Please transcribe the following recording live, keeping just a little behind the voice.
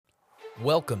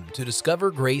Welcome to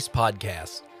Discover Grace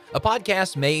Podcast, a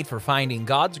podcast made for finding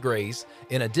God's grace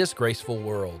in a disgraceful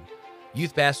world.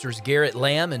 Youth pastors Garrett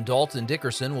Lamb and Dalton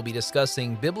Dickerson will be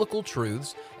discussing biblical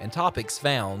truths and topics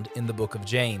found in the book of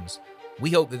James. We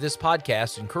hope that this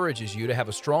podcast encourages you to have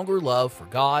a stronger love for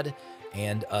God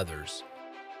and others.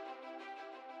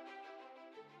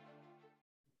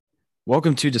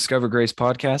 Welcome to Discover Grace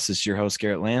Podcast. This is your host,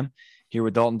 Garrett Lamb, here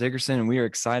with Dalton Dickerson, and we are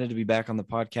excited to be back on the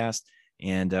podcast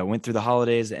and went through the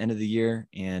holidays, the end of the year,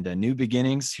 and new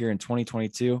beginnings here in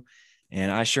 2022.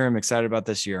 And I sure am excited about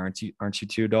this year. Aren't you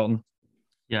too, Dalton?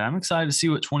 Yeah, I'm excited to see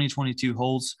what 2022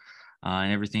 holds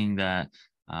and everything that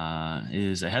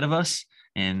is ahead of us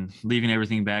and leaving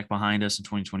everything back behind us in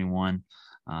 2021.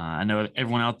 I know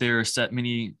everyone out there set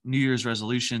many New Year's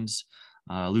resolutions,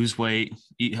 lose weight,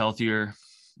 eat healthier,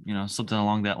 something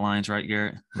along that lines, right,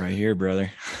 Garrett? Right here, brother.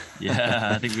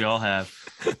 Yeah, I think we all have.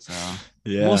 So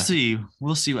yeah,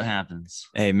 we'll see what happens.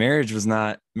 Hey, marriage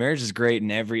is great in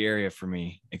every area for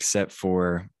me, except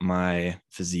for my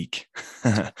physique.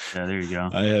 Yeah, there you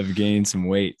go. I have gained some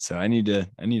weight, so I need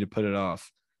to put it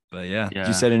off. But yeah. Did you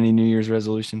Yeah. set any New Year's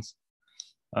resolutions?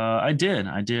 I did.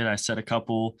 I set a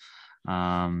couple,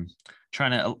 trying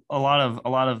to, a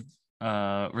lot of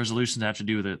resolutions have to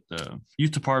do with the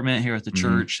youth department here at the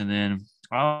church. And then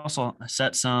I also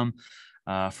set some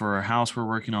for our house we're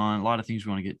working on, a lot of things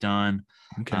we want to get done.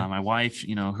 Okay. My wife,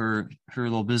 her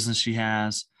little business she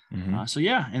has. So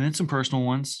yeah, and then some personal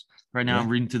ones. Right now I'm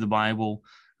reading through the Bible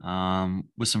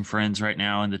with some friends right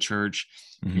now in the church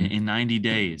in 90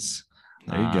 days.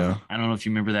 There you go. I don't know if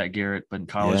you remember that, Garrett, but in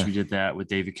college we did that with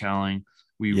David Cowling.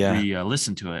 We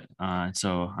listened to it.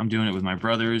 So I'm doing it with my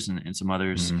brothers and some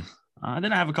others.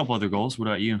 Then I have a couple other goals. What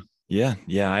about you? Yeah.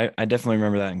 I definitely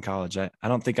remember that in college. I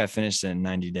don't think I finished it in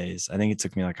 90 days. I think it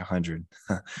took me like 100.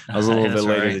 I was a little bit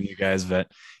later than you guys, but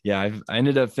yeah, I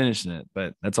ended up finishing it,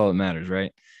 but that's all that matters,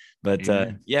 right? But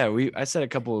I set a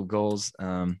couple of goals.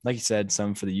 Like you said,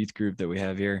 some for the youth group that we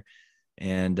have here,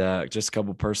 and just a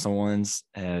couple personal ones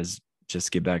as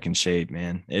just get back in shape,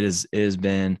 man. It has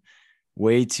been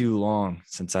way too long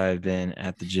since I've been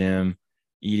at the gym,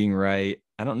 eating right.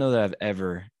 I don't know that I've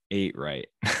ever ate right.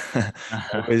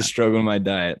 I always struggle with my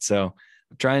diet. So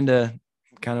I'm trying to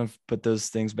kind of put those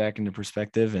things back into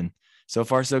perspective, and so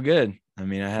far so good. I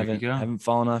mean, I haven't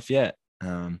fallen off yet.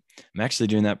 I'm actually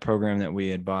doing that program that we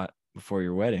had bought before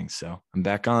your wedding. So I'm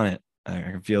back on it. I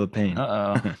can feel the pain.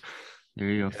 There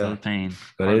you go. Feel the pain.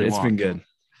 But it's been good.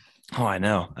 Oh, I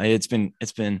know. It's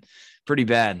been pretty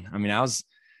bad. I mean,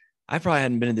 I probably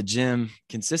hadn't been in the gym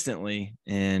consistently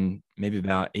in maybe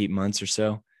about 8 months or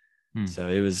so. So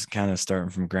it was kind of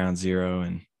starting from ground zero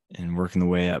and working the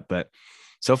way up. But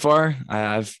so far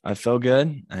I felt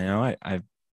good. I know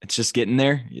it's just getting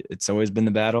there. It's always been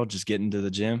the battle, just getting to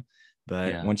the gym.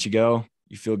 But once you go,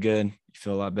 you feel good. You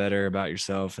feel a lot better about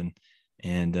yourself, and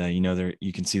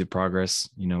you can see the progress,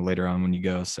 later on when you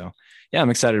go. So yeah, I'm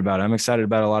excited about it. I'm excited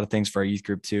about a lot of things for our youth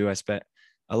group too. I spent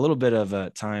a little bit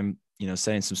of time,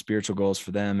 setting some spiritual goals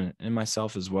for them and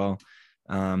myself as well.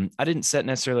 I didn't set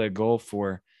necessarily a goal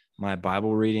for my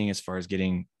Bible reading as far as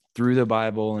getting through the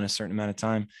Bible in a certain amount of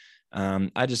time.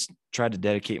 I just tried to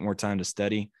dedicate more time to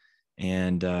study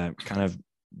and kind of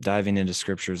diving into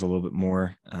scriptures a little bit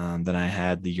more than I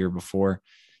had the year before.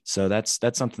 So that's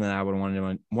something that I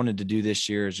wanted to do this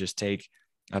year, is just take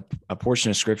a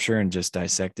portion of scripture and just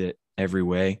dissect it every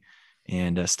way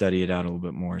and study it out a little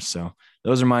bit more. So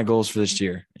those are my goals for this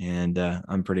year, and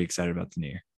I'm pretty excited about the new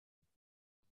year.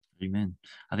 Amen.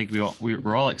 I think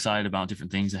we're all excited about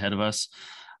different things ahead of us,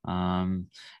 and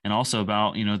also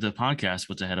about the podcast,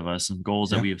 what's ahead of us, and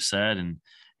goals that we have set.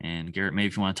 And Garrett, maybe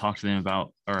if you want to talk to them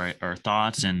about our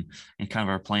thoughts and kind of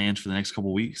our plans for the next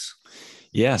couple of weeks.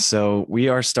 Yeah, so we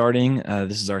are starting.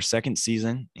 This is our second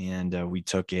season, and we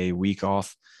took a week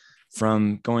off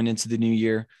from going into the new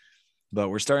year. But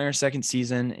we're starting our second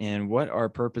season, and what our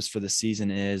purpose for the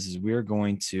season is we're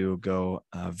going to go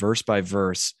verse by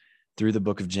verse through the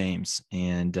book of James,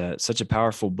 and such a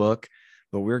powerful book.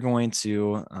 But we're going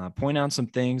to point out some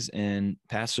things in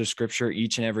passage of scripture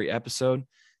each and every episode.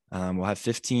 We'll have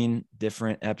 15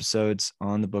 different episodes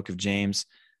on the book of James.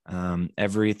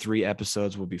 Every 3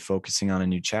 episodes, we'll be focusing on a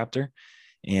new chapter.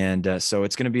 And so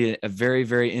it's going to be a very,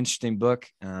 very interesting book.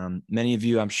 Many of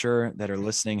you, I'm sure, that are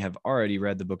listening have already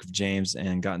read the book of James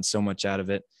and gotten so much out of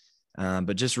it.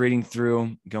 But just reading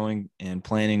through, going and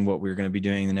planning what we're going to be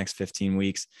doing the next 15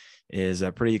 weeks is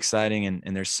pretty exciting.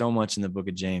 And there's so much in the book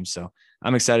of James. So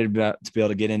I'm excited to be able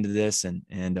to get into this.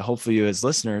 And hopefully you as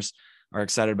listeners are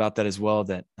excited about that as well,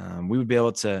 that we would be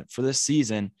able to, for this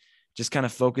season, just kind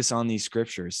of focus on these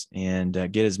scriptures and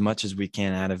get as much as we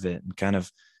can out of it, and kind of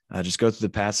just go through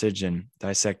the passage and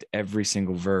dissect every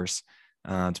single verse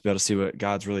to be able to see what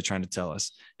God's really trying to tell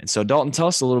us. And so, Dalton, tell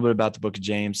us a little bit about the book of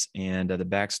James and the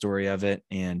backstory of it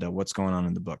and what's going on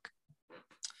in the book.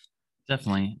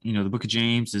 Definitely. The book of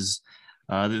James is,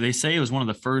 they say it was one of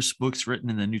the first books written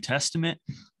in the New Testament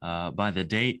by the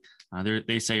date.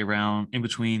 They say around in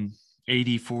between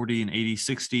AD 40 and AD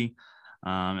 60.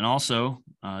 And also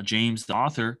James, the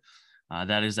author,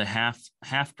 that is a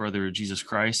half brother of Jesus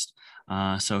Christ.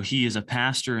 So he is a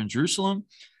pastor in Jerusalem.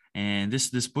 And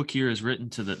this book here is written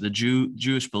to the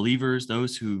Jewish believers,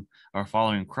 those who are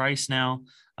following Christ now,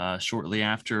 shortly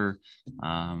after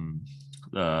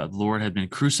the Lord had been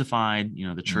crucified.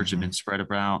 The church had been spread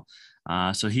about.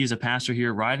 So he's a pastor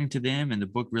here writing to them, and the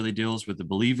book really deals with the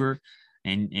believer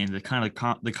and the kind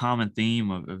of the common theme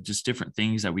of just different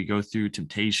things that we go through: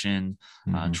 temptation,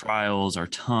 trials, our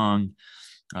tongue,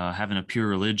 having a pure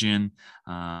religion,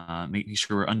 making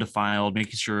sure we're undefiled,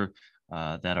 making sure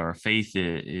that our faith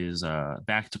is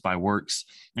backed by works,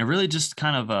 and really just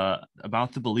kind of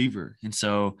about the believer. And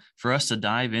so for us to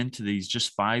dive into these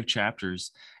just 5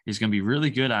 chapters is going to be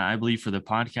really good, I believe, for the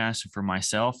podcast and for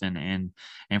myself and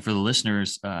for the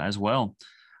listeners as well,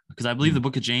 because I believe the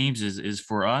book of James is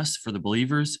for us, for the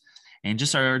believers, and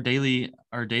just our daily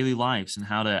lives, and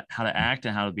how to act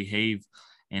and how to behave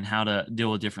and how to deal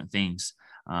with different things.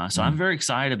 So I'm very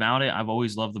excited about it. I've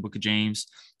always loved the book of James.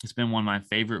 It's been one of my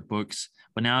favorite books,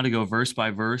 but now to go verse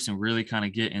by verse and really kind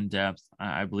of get in depth,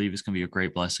 I believe it's going to be a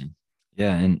great blessing.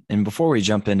 Yeah. And before we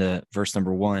jump into verse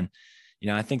number 1,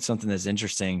 I think something that's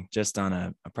interesting just on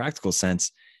a practical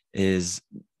sense is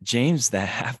James, the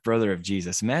half brother of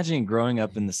Jesus. Imagine growing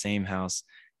up in the same house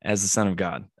as the Son of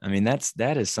God. I mean,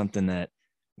 that is something that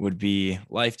would be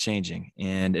life-changing.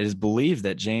 And it is believed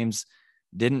that James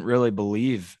didn't really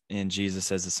believe in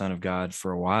Jesus as the Son of God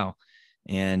for a while.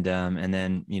 And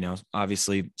then,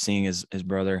 obviously seeing his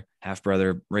brother, half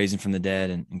brother, raising from the dead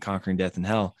and conquering death and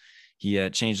hell, he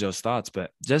changed those thoughts.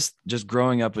 But just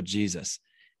growing up with Jesus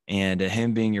and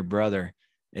him being your brother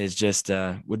is just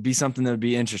would be something that would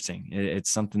be interesting.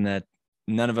 It's something that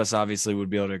none of us obviously would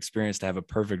be able to experience, to have a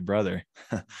perfect brother,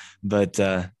 but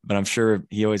I'm sure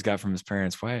he always got from his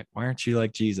parents, why aren't you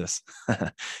like Jesus?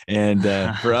 And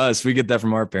for us, we get that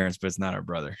from our parents, but it's not our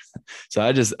brother. So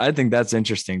I think that's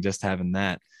interesting, just having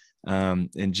that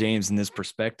in James, in this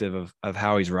perspective of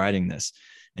how he's writing this.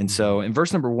 And so in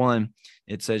verse number 1,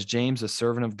 it says, James, a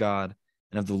servant of God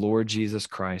and of the Lord Jesus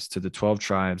Christ, to the 12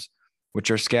 tribes which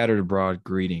are scattered abroad,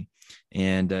 greeting.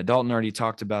 And Dalton already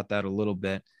talked about that a little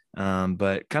bit.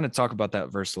 But kind of talk about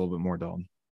that verse a little bit more, Dalton.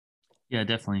 Yeah,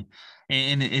 definitely.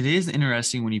 And it is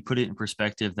interesting when you put it in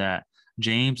perspective that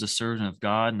James, a servant of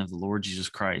God and of the Lord Jesus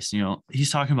Christ,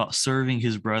 he's talking about serving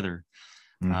his brother,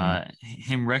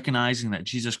 him recognizing that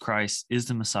Jesus Christ is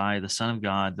the Messiah, the Son of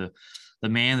God, the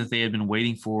man that they had been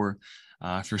waiting for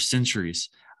centuries,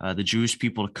 the Jewish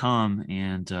people to come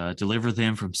and deliver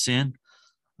them from sin.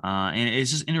 And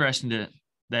it's just interesting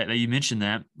that you mentioned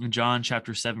that in John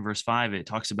chapter 7, verse 5, it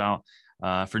talks about,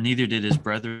 for neither did his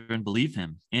brethren believe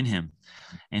in him.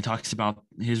 And talks about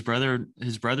his brethren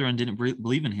didn't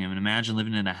believe in him. And imagine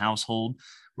living in a household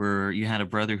where you had a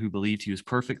brother who believed he was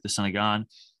perfect, the Son of God.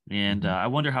 And I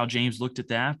wonder how James looked at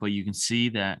that, but you can see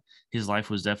that his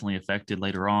life was definitely affected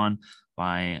later on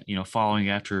by, following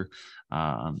after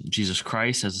Jesus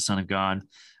Christ as the Son of God.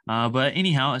 But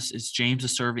anyhow, it's James, a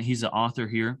servant. He's the author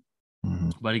here.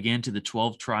 But again, to the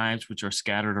 12 tribes which are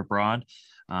scattered abroad,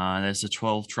 that's the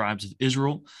 12 tribes of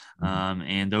Israel.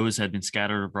 And those had been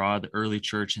scattered abroad, the early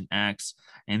church in Acts.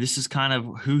 And this is kind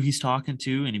of who he's talking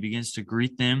to. And he begins to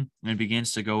greet them and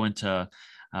begins to go into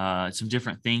some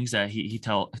different things that he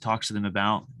talks to them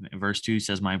about. In verse 2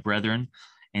 says, my brethren.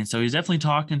 And so he's definitely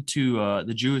talking to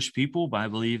the Jewish people, but I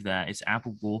believe that it's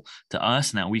applicable to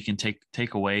us and that we can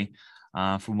take away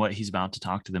from what he's about to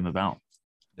talk to them about.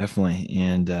 Definitely.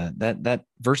 And that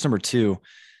verse number 2,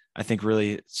 I think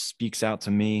really speaks out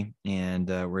to me, and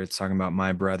where it's talking about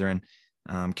my brethren,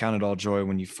 count it all joy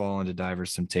when you fall into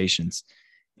diverse temptations.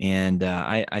 And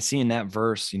I see in that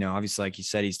verse, obviously, like you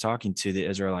said, he's talking to the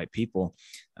Israelite people,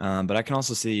 but I can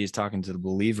also see he's talking to the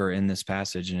believer in this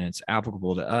passage, and it's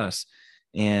applicable to us.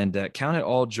 And count it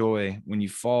all joy when you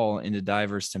fall into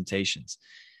diverse temptations.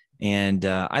 And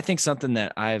I think something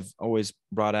that I've always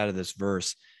brought out of this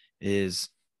verse is,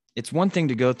 it's one thing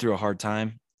to go through a hard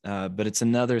time, but it's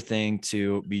another thing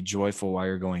to be joyful while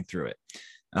you're going through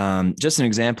it. Just an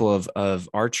example of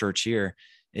our church here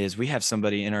is we have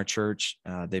somebody in our church.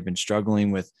 They've been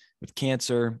struggling with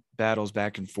cancer, battles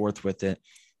back and forth with it.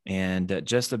 And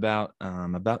just about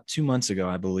 2 months ago,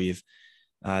 I believe,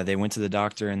 They went to the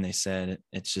doctor and they said,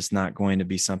 it's just not going to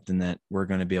be something that we're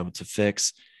going to be able to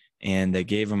fix. And they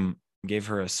gave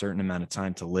her a certain amount of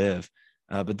time to live.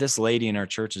 But this lady in our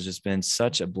church has just been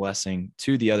such a blessing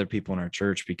to the other people in our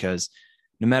church, because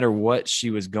no matter what she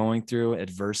was going through,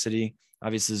 adversity,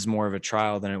 obviously is more of a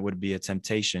trial than it would be a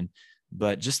temptation,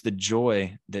 but just the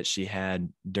joy that she had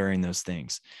during those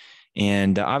things.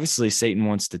 And obviously Satan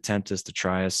wants to tempt us, to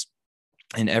try us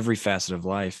in every facet of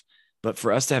life, but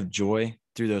for us to have joy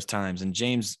through those times, and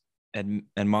James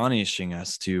admonishing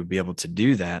us to be able to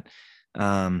do that,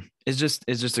 is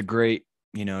just a great,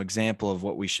 example of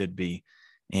what we should be.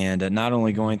 And not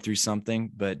only going through something,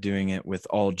 but doing it with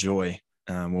all joy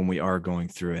when we are going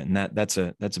through it. And that's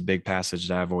a big passage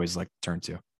that I've always liked to turn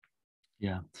to.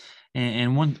 Yeah.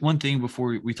 And one thing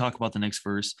before we talk about the next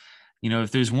verse,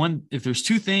 if there's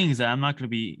two things that I'm not going to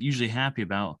be usually happy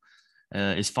about,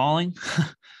 is falling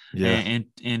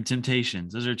and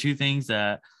temptations. Those are two things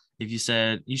that if you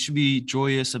said you should be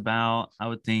joyous about, I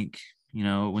would think,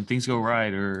 when things go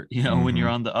right, or, when you're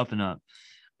on the up and up.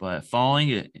 But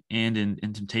falling and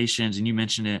in temptations, and you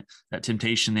mentioned it, that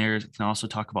temptation there can also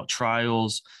talk about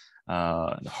trials,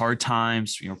 hard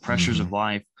times, pressures of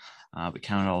life, but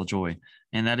count it all joy.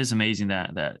 And that is amazing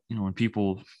that when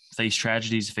people face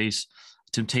tragedies, face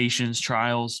temptations,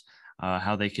 trials,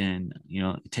 how they can,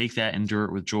 take that, endure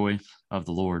it with joy of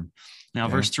the Lord. Now,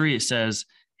 verse 3, it says,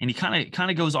 and he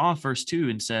kind of goes off verse 2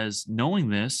 and says, knowing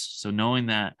this, so knowing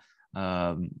that,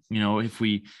 if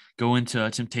we go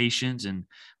into temptations and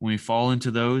when we fall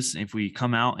into those, if we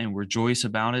come out and we're joyous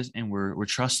about it and we're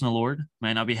trusting the Lord,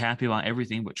 might not be happy about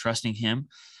everything, but trusting him,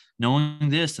 knowing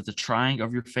this, that the trying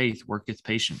of your faith worketh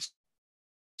patience.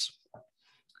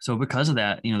 So because of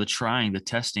that, the trying, the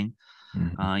testing,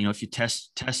 if you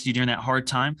test you during that hard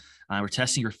time, we're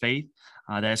testing your faith,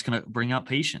 that's going to bring out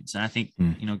patience. And I think,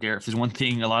 Garrett, if there's one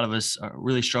thing a lot of us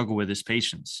really struggle with, is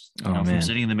patience. From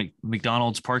sitting in the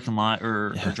McDonald's parking lot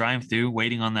or driving through,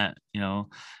 waiting on that,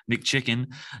 McChicken,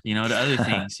 to other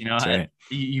things, right.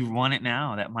 You want it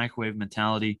now, that microwave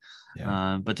mentality.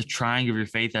 But the trying of your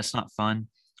faith, that's not fun.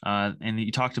 And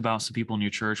you talked about some people in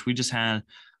your church. We just had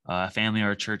a family in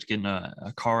our church getting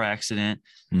a car accident.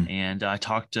 And I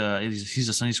talked to, he's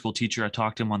a Sunday school teacher. I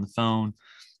talked to him on the phone,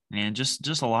 and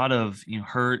just a lot of,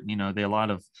 hurt, they a lot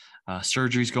of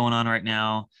surgeries going on right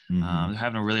now. They're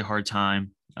having a really hard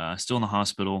time, still in the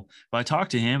hospital. But I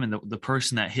talked to him, and the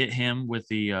person that hit him with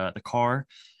the car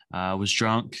was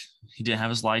drunk. He didn't have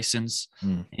his license,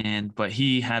 but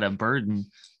he had a burden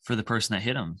for the person that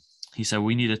hit him. He said,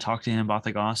 we need to talk to him about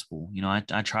the gospel.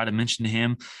 I tried to mention to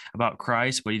him about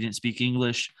Christ, but he didn't speak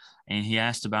English. And he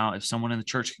asked about if someone in the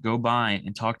church could go by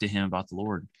and talk to him about the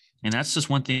Lord. And that's just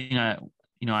one thing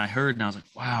I heard, and I was like,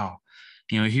 wow,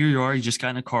 here you are, you just got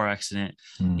in a car accident.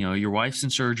 Your wife's in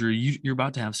surgery. You're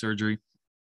about to have surgery.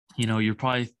 You're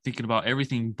probably thinking about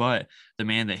everything but the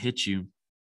man that hit you.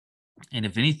 And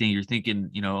if anything, you're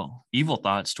thinking, evil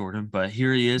thoughts toward him. But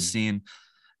here he is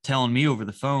telling me over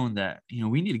the phone that,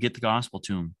 we need to get the gospel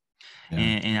to him.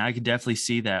 And I could definitely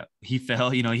see that he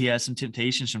fell, he had some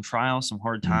temptations, some trials, some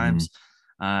hard times,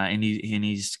 and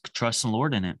he's trusting the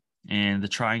Lord in it. And the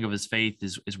trying of his faith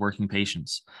is working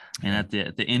patience. And at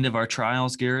the end of our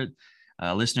trials, Garrett,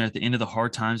 listener, at the end of the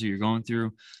hard times that you're going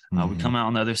through, we come out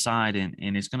on the other side, and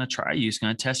it's going to try you. It's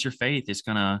going to test your faith. It's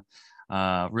going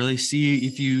to really see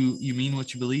if you mean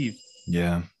what you believe.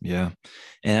 Yeah.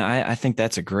 And I think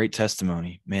that's a great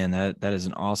testimony, man. That is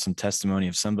an awesome testimony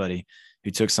of somebody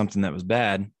who took something that was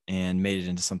bad and made it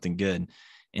into something good.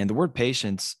 And the word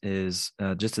patience is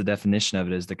just a definition of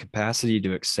it is the capacity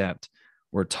to accept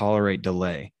or tolerate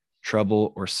delay,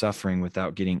 trouble, or suffering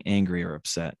without getting angry or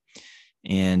upset.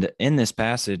 And in this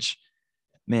passage,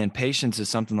 man, patience is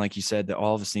something, like you said, that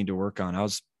all of us need to work on. I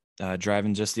was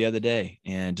driving just the other day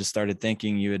and just started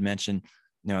thinking, you had mentioned,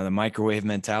 the microwave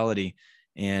mentality.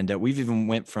 And we've even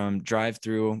went from drive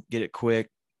through, get it quick,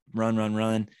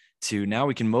 run, to now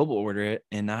we can mobile order it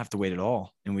and not have to wait at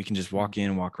all. And we can just walk in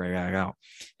and walk right back out.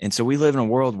 And so we live in a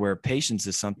world where patience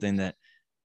is something that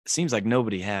seems like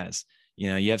nobody has.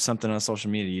 You have something on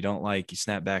social media you don't like, you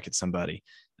snap back at somebody.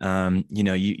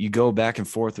 You go back and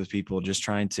forth with people just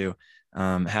trying to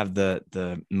have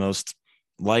the most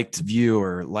liked view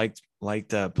or liked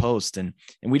post. And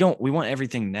we want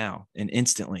everything now and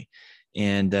instantly.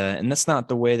 And that's not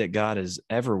the way that God has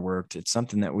ever worked. It's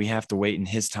something that we have to wait in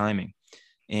his timing.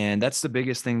 And that's the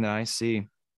biggest thing that I see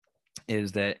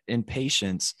is that in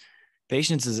patience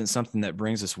isn't something that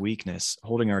brings us weakness.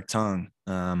 Holding our tongue,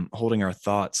 holding our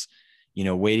thoughts,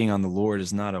 waiting on the Lord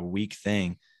is not a weak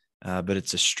thing, but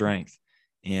it's a strength.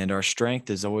 and our strength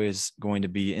is always going to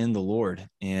be in the Lord.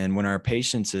 And when our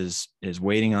patience is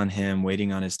waiting on him,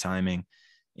 waiting on his timing,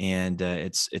 and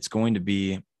it's going to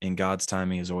be in God's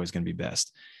timing is always going to be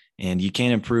best. And you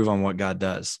can't improve on what God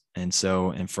does. And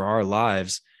for our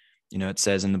lives, it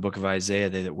says in the book of Isaiah,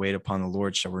 they that wait upon the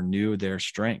Lord shall renew their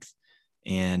strength.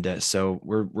 And so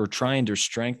we're trying to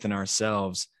strengthen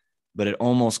ourselves, but it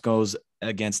almost goes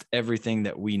against everything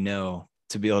that we know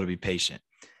to be able to be patient.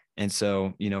 And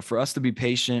so, for us to be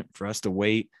patient, for us to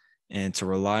wait and to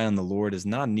rely on the Lord is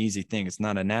not an easy thing. It's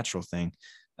not a natural thing,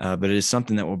 but it is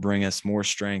something that will bring us more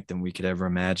strength than we could ever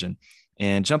imagine.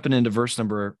 And jumping into verse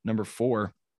number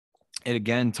 4, it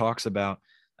again talks about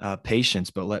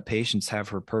patience, but let patience have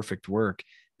her perfect work,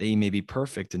 that ye may be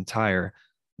perfect, entire,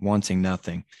 wanting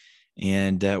nothing.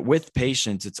 And with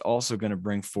patience, it's also going to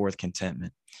bring forth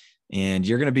contentment. And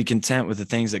you're going to be content with the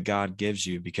things that God gives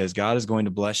you, because God is going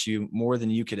to bless you more than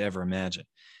you could ever imagine.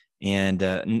 And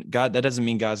God, that doesn't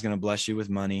mean God's going to bless you with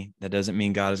money. That doesn't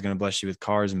mean God is going to bless you with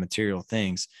cars and material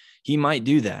things. He might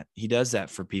do that. He does that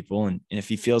for people. And if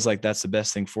he feels like that's the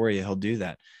best thing for you, he'll do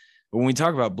that. But when we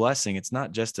talk about blessing, it's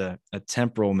not just a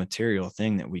temporal material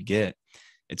thing that we get.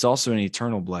 It's also an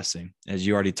eternal blessing, as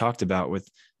you already talked about with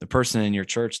the person in your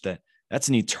church, that's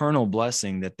an eternal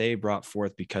blessing that they brought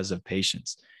forth because of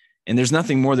patience. And there's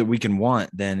nothing more that we can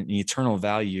want than an eternal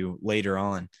value later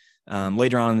on.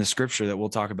 Later on in the scripture that we'll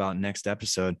talk about next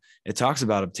episode, it talks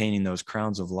about obtaining those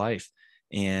crowns of life.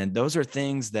 And those are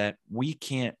things that we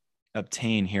can't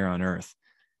obtain here on earth,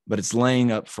 but it's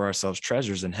laying up for ourselves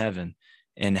treasures in heaven,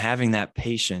 and having that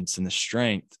patience and the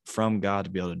strength from God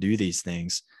to be able to do these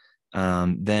things,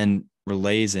 then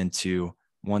relays into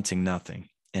wanting nothing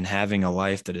and having a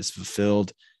life that is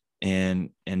fulfilled and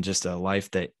just a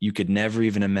life that you could never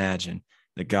even imagine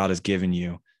that God has given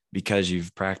you, because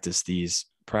you've practiced these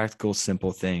practical,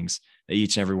 simple things that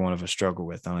each and every one of us struggle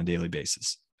with on a daily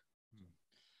basis.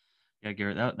 Yeah,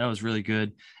 Garrett, that was really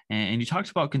good. And you talked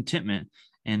about contentment.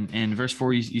 And in verse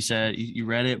 4, you said, you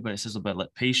read it, but it says, but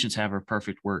let patience have her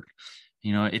perfect work.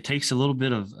 It takes a little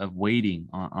bit of waiting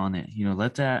on it.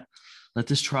 Let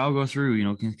this trial go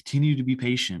through, continue to be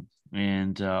patient.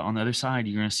 And on the other side,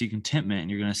 you're going to see contentment,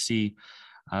 and you're going to see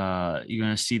that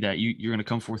you're going to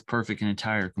come forth perfect and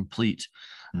entire, complete.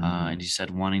 And he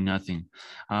said, wanting nothing.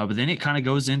 But then it kind of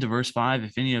goes into verse 5.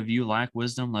 If any of you lack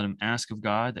wisdom, let him ask of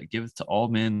God, that giveth to all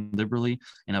men liberally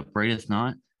and upbraideth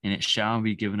not, and it shall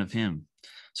be given of him.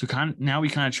 So now we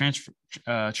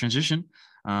transition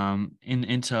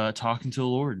into talking to the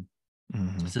Lord.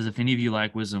 It says, if any of you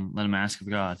lack wisdom, let him ask of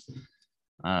God.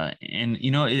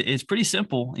 It's pretty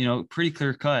simple, pretty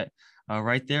clear cut.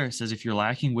 Right there, it says, if you're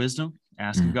lacking wisdom,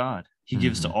 ask of God. He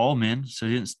gives to all men. So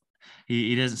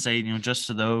he doesn't say, just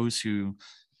to those who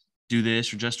do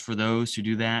this or just for those who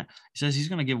do that. He says he's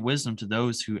going to give wisdom to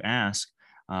those who ask,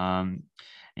 and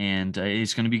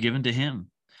it's going to be given to him.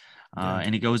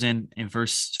 And he goes in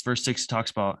verse 6,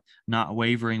 talks about not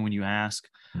wavering when you ask.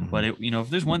 But if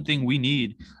there's one thing we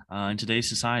need in today's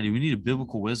society, we need a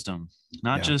biblical wisdom,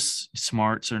 not just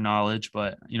smarts or knowledge,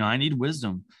 but I need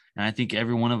wisdom, and I think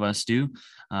every one of us do.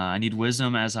 I need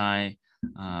wisdom as I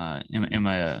am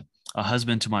a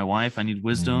husband to my wife. I need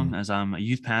wisdom as I'm a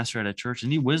youth pastor at a church. I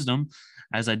need wisdom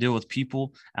as I deal with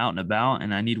people out and about,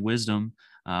 and I need wisdom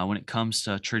when it comes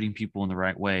to treating people in the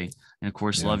right way, and of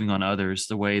course, loving on others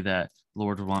the way that the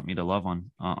Lord would want me to love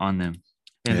on them.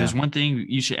 And there's one thing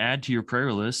you should add to your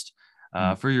prayer list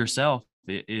for yourself.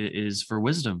 It is for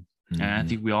wisdom, and I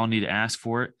think we all need to ask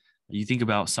for it. You think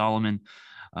about Solomon,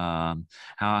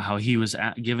 how he was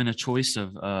given a choice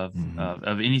of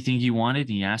anything he wanted,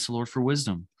 and he asked the Lord for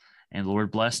wisdom, and the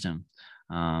Lord blessed him.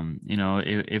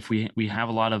 If we have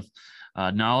a lot of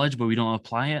knowledge but we don't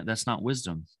apply it, that's not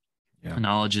wisdom.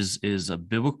 Knowledge is a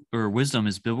biblical, or wisdom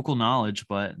is biblical knowledge,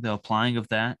 but the applying of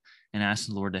that and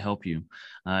asking the Lord to help you.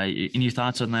 Any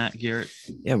thoughts on that, Garrett?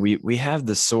 Yeah, we have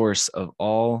the source of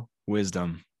all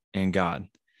wisdom in God.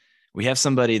 We have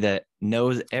somebody that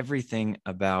knows everything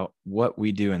about what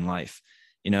we do in life.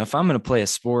 If I'm going to play a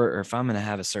sport, or if I'm going to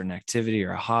have a certain activity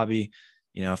or a hobby,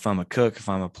 if I'm a cook, if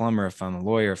I'm a plumber, if I'm a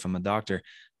lawyer, if I'm a doctor,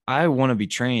 I want to be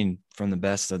trained from the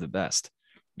best of the best,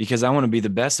 because I want to be the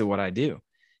best at what I do.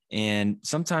 And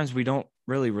sometimes we don't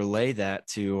really relay that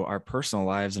to our personal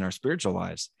lives and our spiritual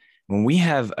lives. When we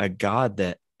have a God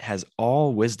that has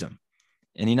all wisdom,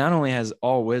 and he not only has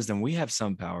all wisdom, we have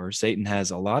some power. Satan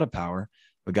has a lot of power,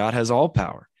 but God has all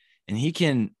power, and he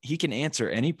can answer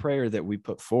any prayer that we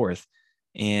put forth.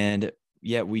 And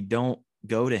yet we don't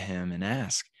go to him and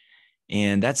ask.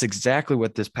 And that's exactly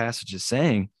what this passage is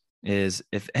saying, is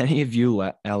if any of you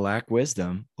lack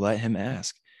wisdom, let him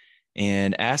ask.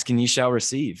 and ask and you shall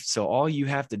receive. So all you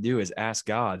have to do is ask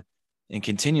God and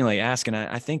continually ask. And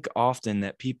I think often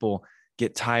that people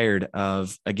get tired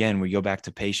of, again, we go back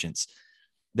to patience.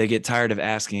 They get tired of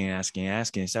asking and asking and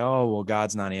asking and say, oh, well,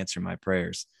 God's not answering my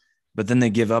prayers. But then they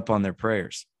give up on their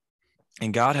prayers.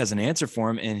 And God has an answer for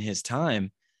them in his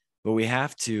time, but we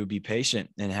have to be patient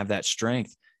and have that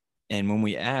strength. And when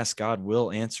we ask, God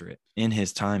will answer it in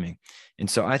his timing. And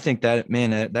so I think that,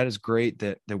 man, that is great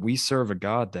that we serve a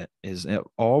God that is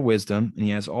all wisdom and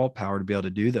he has all power to be able to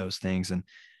do those things.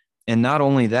 And not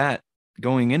only that,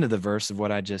 going into the verse of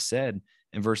what I just said,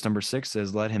 in verse number 6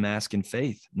 says, let him ask in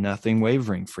faith, nothing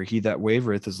wavering, for he that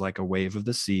wavereth is like a wave of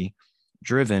the sea,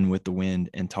 driven with the wind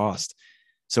and tossed.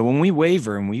 So when we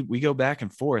waver and we go back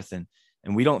and forth and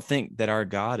we don't think that our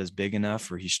God is big enough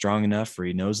or he's strong enough or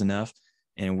he knows enough,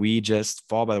 and we just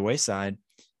fall by the wayside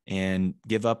and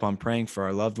give up on praying for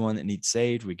our loved one that needs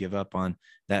saved. We give up on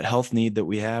that health need that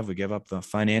we have. We give up the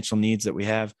financial needs that we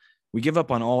have. We give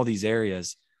up on all these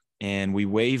areas and we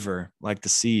waver like the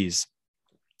seas.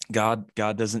 God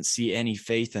doesn't see any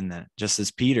faith in that. Just as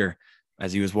Peter,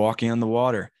 as he was walking on the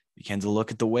water, began to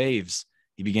look at the waves,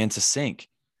 he began to sink.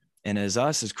 And as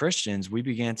us as Christians, we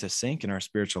began to sink in our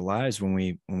spiritual lives when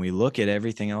we look at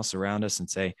everything else around us and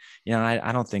say,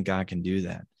 I don't think God can do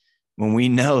that. When we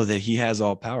know that he has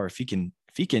all power, if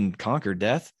he can conquer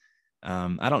death,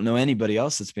 I don't know anybody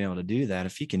else that's been able to do that.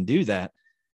 If he can do that,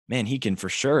 man, he can for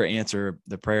sure answer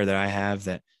the prayer that I have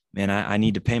that, man, I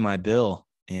need to pay my bill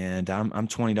and I'm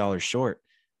 $20 short.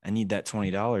 I need that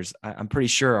 $20. I'm pretty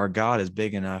sure our God is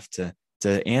big enough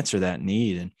to answer that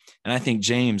need. And I think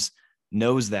James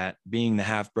knows that, being the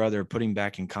half brother, putting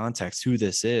back in context who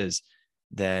this is,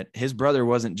 that his brother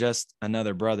wasn't just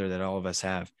another brother that all of us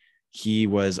have. He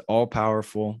was all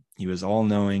powerful. He was all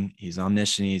knowing. He's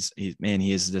omniscient.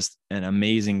 He is just an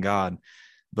amazing God,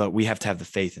 but we have to have the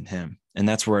faith in him. And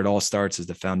that's where it all starts, is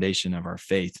the foundation of our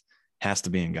faith has to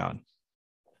be in God.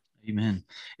 Amen.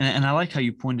 And I like how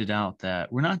you pointed out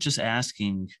that we're not just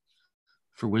asking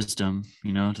for wisdom,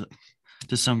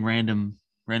 to some random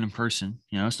person.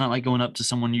 It's not like going up to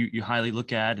someone you highly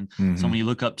look at and someone you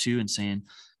look up to and saying,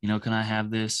 can I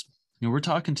have this? We're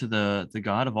talking to the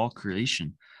God of all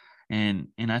creation. And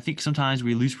I think sometimes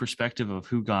we lose perspective of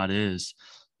who God is.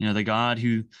 The God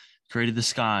who created the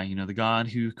sky, the God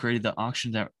who created the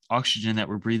oxygen that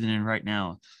we're breathing in right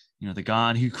now, the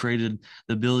God who created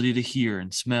the ability to hear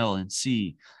and smell and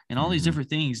see and all these different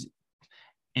things.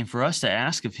 And for us to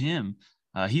ask of him,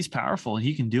 he's powerful and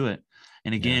he can do it.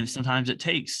 And again, sometimes it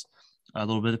takes a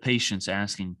little bit of patience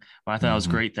asking. But I thought it was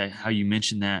great that how you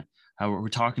mentioned that, how we're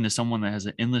talking to someone that has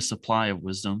an endless supply of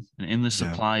wisdom, an endless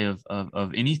supply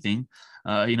of anything.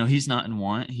 He's not in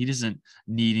want. He doesn't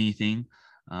need anything,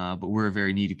 but we're a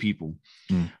very needy people.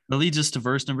 That leads us to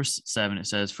verse number 7. It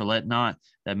says, for let not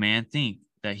that man think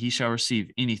that he shall receive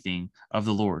anything of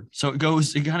the Lord. So it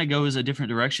kind of goes a different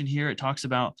direction here. It talks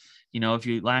about, if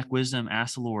you lack wisdom,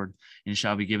 ask the Lord and it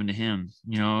shall be given to him.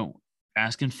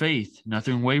 Ask in faith,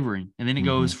 nothing wavering. And then it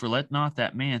goes, for let not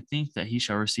that man think that he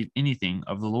shall receive anything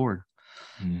of the Lord.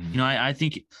 I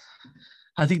think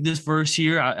this verse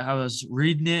here, I was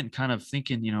reading it and kind of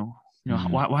thinking,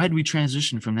 why did we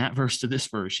transition from that verse to this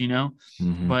verse,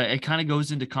 but it kind of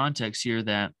goes into context here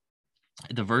that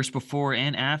the verse before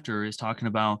and after is talking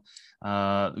about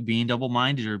being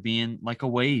double-minded or being like a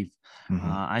wave.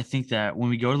 I think that when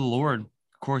we go to the Lord,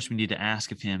 of course, we need to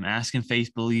ask of him, ask in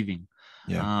faith, believing.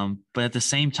 But at the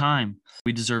same time,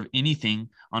 we deserve anything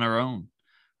on our own.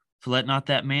 For let not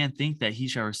that man think that he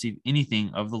shall receive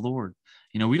anything of the Lord.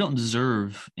 We don't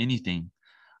deserve anything.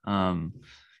 The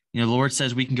Lord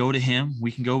says we can go to him.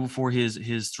 We can go before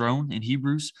his throne in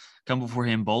Hebrews, come before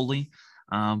him boldly.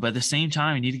 But at the same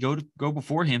time, we need to go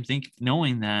before him,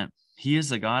 knowing that he is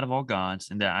the God of all gods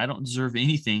and that I don't deserve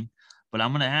anything, but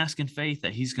I'm going to ask in faith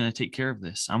that he's going to take care of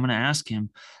this. I'm going to ask him,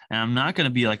 and I'm not going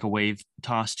to be like a wave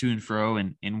tossed to and fro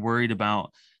and worried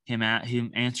about him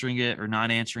answering it or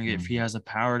not answering it. If he has the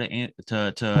power to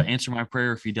answer my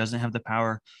prayer, if he doesn't have the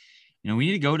power, we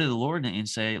need to go to the Lord and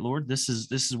say, Lord, this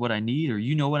is what I need,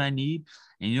 or what I need,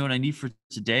 and what I need for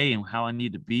today and how I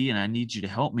need to be, and I need you to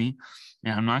help me.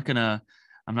 And I'm not gonna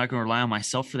rely on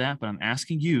myself for that, but I'm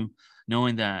asking you,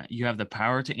 knowing that you have the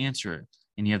power to answer it,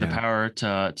 and you have the power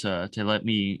to let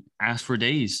me ask for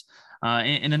days.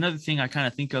 And another thing I kind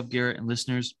of think of, Garrett and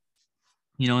listeners,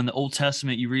 in the Old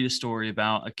Testament, you read a story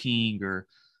about a king or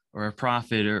a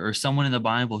prophet or someone in the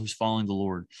Bible who's following the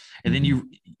Lord. And then you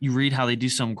read how they do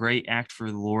some great act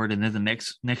for the Lord. And then the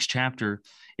next chapter,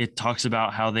 it talks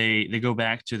about how they go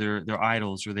back to their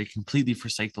idols, or they completely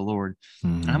forsake the Lord.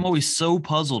 And I'm always so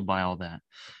puzzled by all that.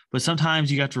 But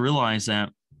sometimes you got to realize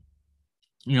that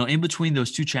in between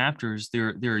those two chapters,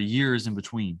 there are years in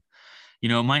between. It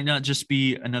might not just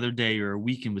be another day or a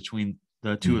week in between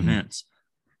the two events.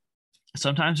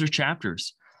 Sometimes there's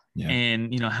chapters. Yeah.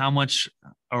 And, how much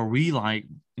are we like,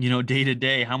 day to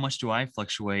day? How much do I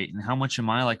fluctuate? And how much am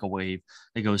I like a wave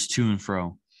that goes to and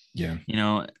fro? Yeah.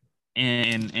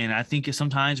 And I think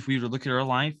sometimes if we were to look at our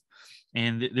life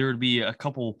and there would be a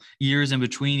couple years in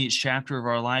between each chapter of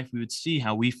our life, we would see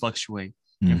how we fluctuate.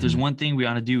 If there's one thing we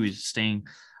ought to do is staying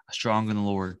strong in the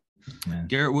Lord. Man.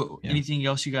 Garrett, anything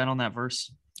else you got on that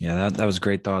verse? Yeah, that was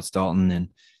great thoughts, Dalton. And,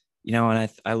 when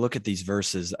I look at these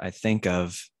verses, I think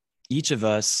of each of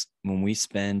us, when we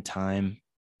spend time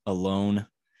alone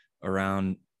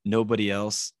around nobody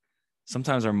else,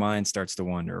 sometimes our mind starts to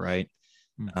wander, right?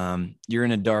 You're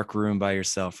in a dark room by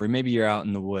yourself, or maybe you're out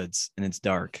in the woods and it's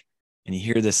dark and you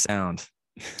hear this sound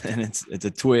and it's a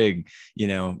twig,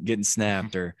 getting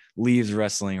snapped or leaves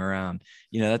rustling around.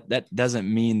 That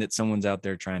doesn't mean that someone's out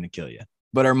there trying to kill you,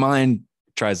 but our mind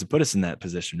tries to put us in that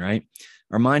position, right?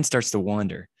 Our mind starts to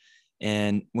wander.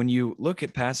 And when you look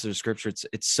at passages of scripture,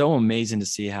 it's so amazing to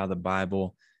see how the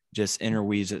Bible just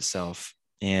interweaves itself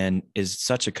and is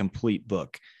such a complete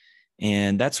book.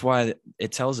 And that's why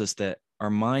it tells us that our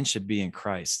mind should be in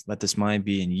Christ. Let this mind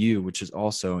be in you, which is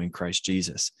also in Christ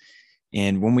Jesus.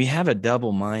 And when we have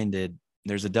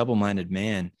there's a double-minded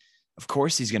man, of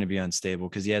course he's going to be unstable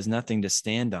because he has nothing to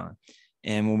stand on.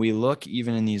 And when we look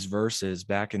even in these verses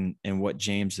back in what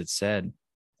James had said,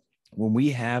 when we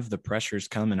have the pressures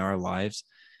come in our lives,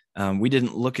 we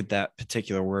didn't look at that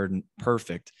particular word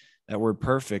perfect. That word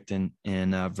perfect in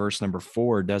verse number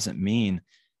 4 doesn't mean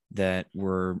that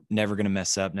we're never going to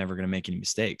mess up, never going to make any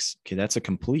mistakes. Okay, that's a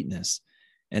completeness.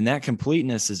 And that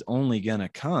completeness is only going to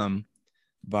come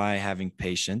by having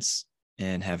patience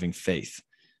and having faith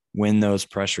when those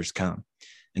pressures come.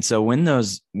 And so when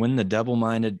the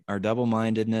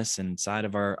double-mindedness inside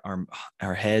of our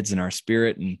heads and our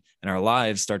spirit and our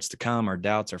lives starts to come, our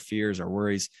doubts, our fears, our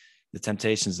worries, the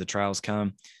temptations, the trials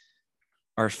come,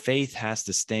 our faith has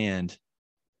to stand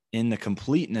in the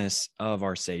completeness of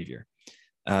our Savior,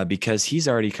 because he's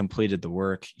already completed the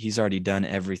work. He's already done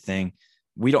everything.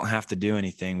 We don't have to do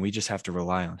anything. We just have to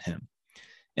rely on him.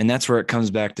 And that's where it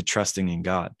comes back to trusting in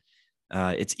God.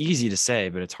 It's easy to say,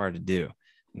 but it's hard to do.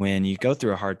 When you go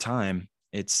through a hard time,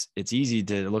 it's easy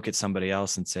to look at somebody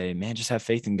else and say, man, just have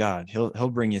faith in God. He'll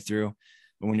bring you through.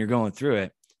 But when you're going through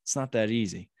it, it's not that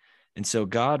easy. And so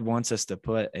God wants us to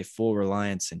put a full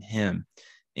reliance in him.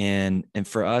 And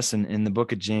for us in the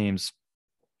book of James,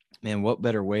 man, what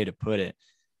better way to put it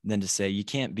than to say, you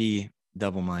can't be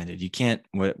double-minded. You can't,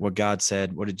 what God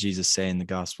said, what did Jesus say in the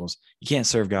Gospels? You can't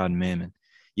serve God and mammon.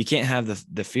 You can't have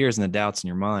the fears and the doubts in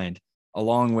your mind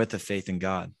along with the faith in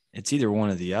God. It's either one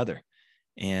or the other.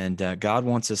 And God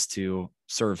wants us to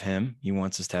serve him. He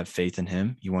wants us to have faith in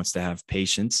him. He wants to have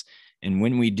patience. And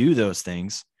when we do those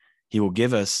things, he will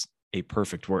give us a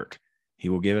perfect work. He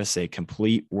will give us a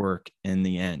complete work in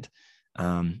the end.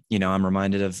 I'm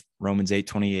reminded of Romans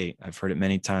 8:28. I've heard it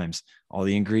many times. All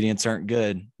the ingredients aren't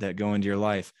good that go into your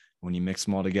life. When you mix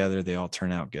them all together, they all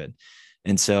turn out good.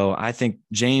 And so I think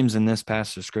James in this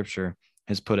passage of scripture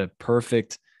has put a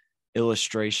perfect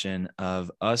illustration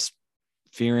of us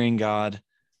fearing God,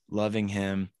 loving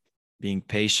him, being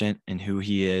patient in who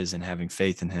he is and having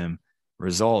faith in him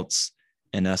results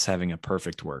in us having a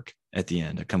perfect work at the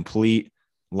end, a complete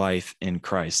life in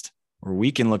Christ, where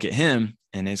we can look at him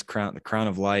and his crown, the crown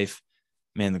of life.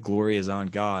 Man, the glory is on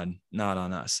God, not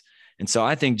on us. And so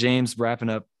I think James, wrapping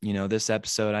up, this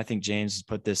episode, I think James has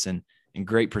put this in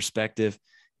great perspective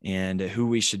and who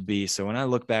we should be. So when I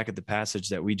look back at the passage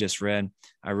that we just read,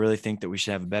 I really think that we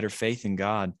should have a better faith in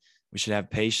God. We should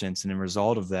have patience. And in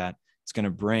result of that, it's going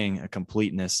to bring a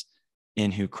completeness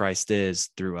in who Christ is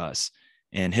through us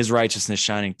and his righteousness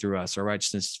shining through us. Our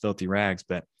righteousness is filthy rags,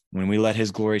 but when we let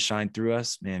his glory shine through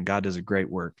us, man, God does a great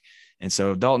work. And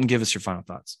so Dalton, give us your final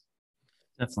thoughts.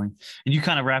 Definitely. And you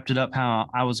kind of wrapped it up how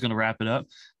I was going to wrap it up.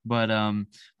 But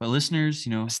listeners,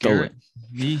 Garrett,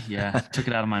 took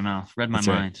it out of my mouth, read my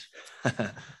mind,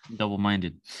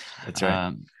 double-minded. That's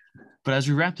right. But as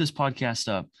we wrap this podcast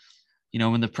up,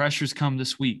 when the pressures come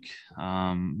this week,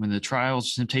 when the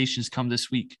trials, temptations come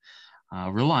this week,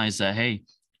 realize that, hey,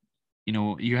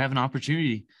 you have an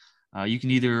opportunity. You can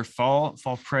either fall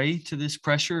prey to this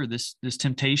pressure, or this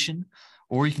temptation,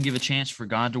 or you can give a chance for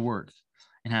God to work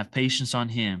and have patience on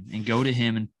him and go to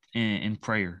him in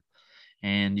prayer.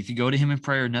 And if you go to him in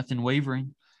prayer, nothing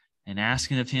wavering, and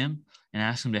asking of him and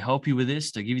ask him to help you with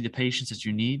this, to give you the patience that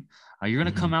you need, you're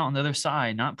going to come out on the other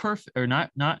side, not perfect, or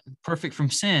not perfect from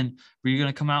sin, but you're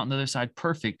going to come out on the other side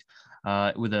perfect,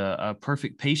 with a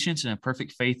perfect patience and a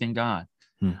perfect faith in God.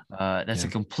 That's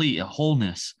a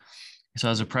wholeness. So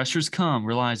as the pressures come,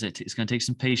 realize that it's going to take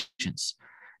some patience,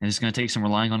 and it's going to take some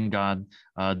relying on God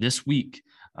this week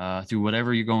through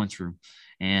whatever you're going through.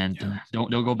 And don't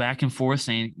go back and forth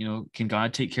saying, can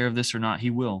God take care of this or not? He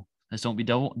will. Let's don't be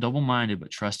double-minded,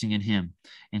 but trusting in him,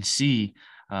 and see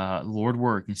Lord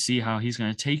work, and see how he's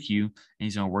going to take you, and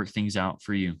he's going to work things out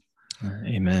for you.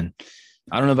 Amen.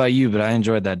 I don't know about you, but I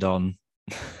enjoyed that, Dalton.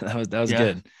 that was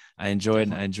good. I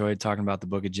enjoyed talking about the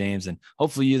book of James, and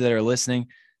hopefully you that are listening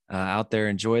out there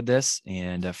enjoyed this.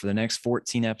 And for the next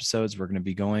 14 episodes, we're going to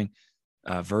be going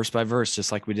verse by verse,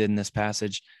 just like we did in this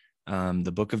passage,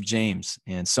 the book of James,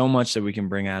 and so much that we can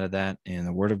bring out of that. And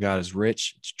the word of God is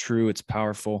rich, it's true, it's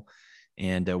powerful.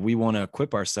 And we want to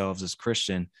equip ourselves as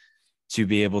Christian to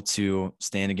be able to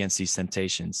stand against these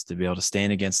temptations, to be able to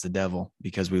stand against the devil,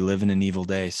 because we live in an evil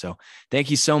day. So thank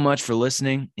you so much for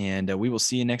listening. And we will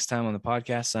see you next time on the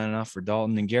podcast. Signing off for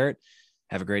Dalton and Garrett.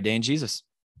 Have a great day in Jesus.